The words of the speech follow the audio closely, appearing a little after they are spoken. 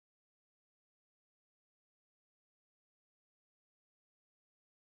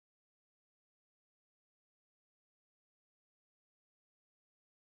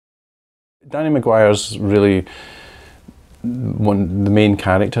Danny Maguire's really the main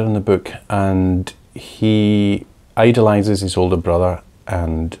character in the book, and he idolises his older brother,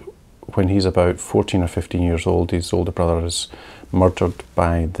 and when he's about 14 or 15 years old, his older brother is murdered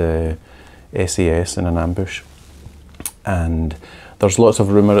by the SAS in an ambush. And there's lots of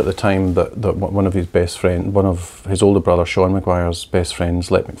rumour at the time that one of his older brother, Sean Maguire's best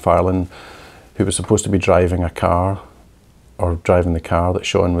friends, Let McFarlane, who was supposed to be driving a car, or driving the car that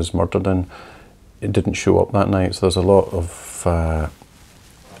Sean was murdered in, it didn't show up that night. So there's a lot of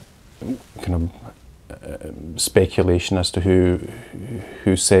speculation as to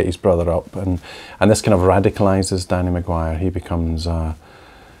who set his brother up, and this kind of radicalises Danny Maguire. He becomes a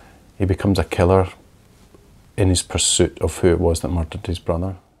killer in his pursuit of who it was that murdered his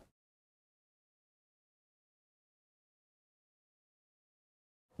brother.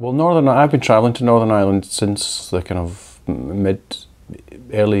 Well, I've been travelling to Northern Ireland since the kind of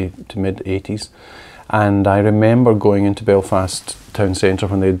early to mid 80s, and I remember going into Belfast town centre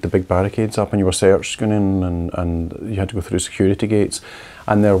when they had the big barricades up and you were searched going in, and you had to go through security gates,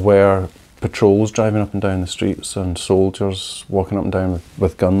 and there were patrols driving up and down the streets and soldiers walking up and down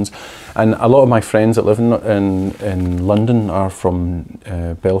with guns. And a lot of my friends that live in London are from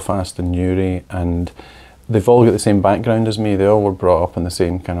Belfast and Newry, and they've all got the same background as me. They all were brought up in the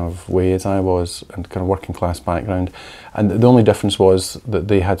same kind of way as I was, and kind of working class background. And the only difference was that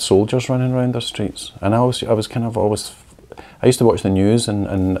they had soldiers running around their streets. And I used to watch the news,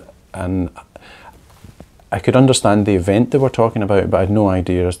 and I could understand the event they were talking about, but I had no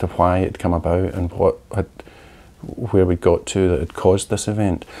idea as to why it had come about and where we got to that had caused this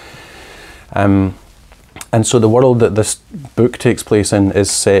event. And so the world that this book takes place in is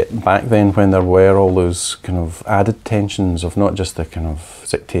set back then, when there were all those kind of added tensions of not just the kind of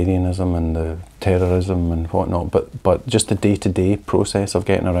sectarianism and the terrorism and whatnot, but just the day-to-day process of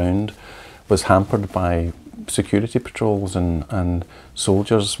getting around was hampered by security patrols and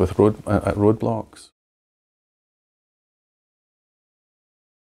soldiers with at roadblocks.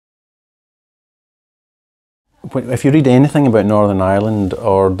 If you read anything about Northern Ireland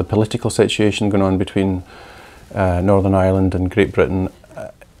or the political situation going on between Northern Ireland and Great Britain,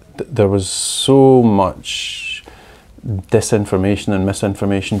 there was so much disinformation and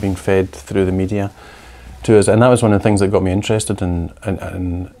misinformation being fed through the media to us, and that was one of the things that got me interested in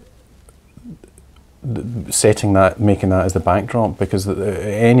making that as the backdrop, because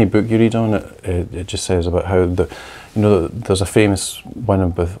any book you read on it, it just says about how there's a famous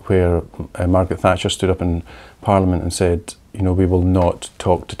one where Margaret Thatcher stood up in Parliament and said, we will not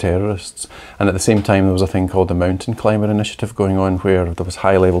talk to terrorists. And at the same time, there was a thing called the Mountain Climber Initiative going on, where there was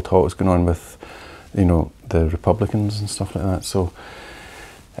high-level talks going on with, the Republicans and stuff like that. So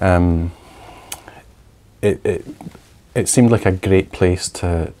it seemed like a great place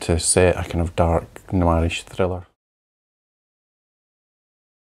to set a kind of dark, noirish thriller.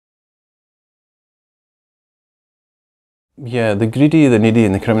 Yeah, the greedy, the needy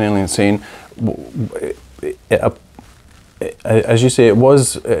and the criminally insane, as you say,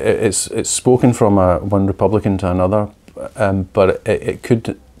 it's spoken from one Republican to another, but it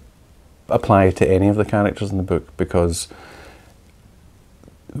could apply to any of the characters in the book, because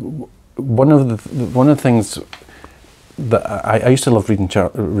one of the things that I used to love reading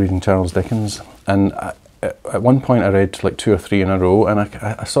Charles Dickens, and at one point I read like 2 or 3 in a row, and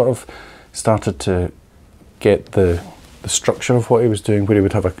I sort of started to get the structure of what he was doing, where he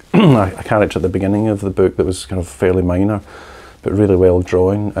would have a character at the beginning of the book that was kind of fairly minor, but really well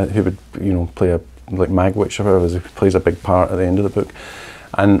drawn, who would play like Magwitch or whatever, who plays a big part at the end of the book,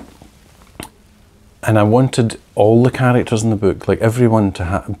 and I wanted all the characters in the book, like everyone,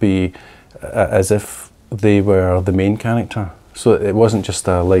 to be as if they were the main character. So it wasn't just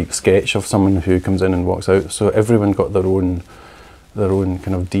a like sketch of someone who comes in and walks out. So everyone got their own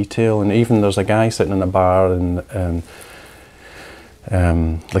kind of detail, and even there's a guy sitting in a bar and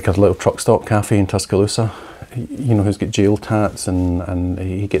like a little truck stop cafe in Tuscaloosa, who's got jail tats, and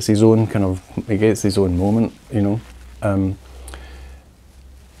he gets his own moment,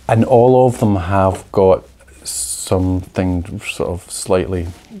 and all of them have got something sort of slightly.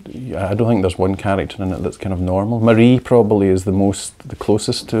 I don't think there's one character in it that's kind of normal. Marie probably is the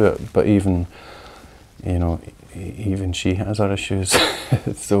closest to it, but even she has her issues.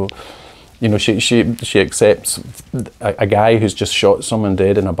 So she accepts a guy who's just shot someone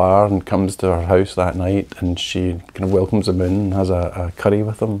dead in a bar and comes to her house that night, and she kind of welcomes him in and has a curry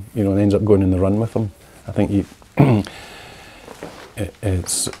with him, and ends up going on the run with him. I think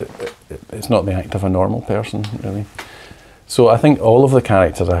it's not the act of a normal person, really. So I think all of the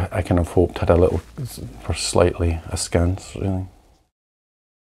characters I kind of hoped were slightly askance, really.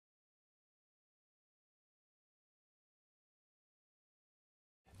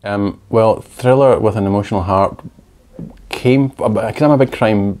 Well, thriller with an emotional heart came, because I'm a big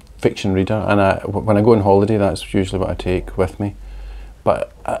crime fiction reader, and when I go on holiday, that's usually what I take with me.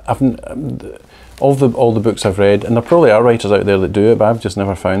 But all the books I've read, and there probably are writers out there that do it, but I've just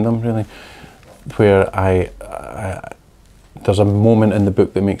never found them really, where there's a moment in the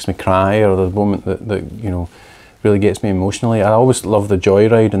book that makes me cry, or there's a moment that you know, really gets me emotionally. I always love the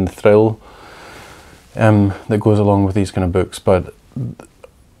joyride and the thrill that goes along with these kind of books, but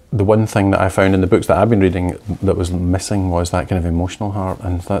the one thing that I found in the books that I've been reading that was missing was that kind of emotional heart,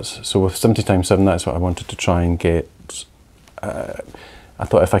 and so with 70x7, that's what I wanted to try and get. I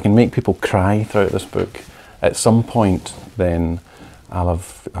thought if I can make people cry throughout this book, at some point, then I'll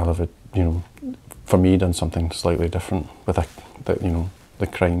have you know, for me, done something slightly different with the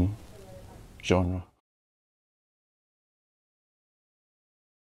crime genre.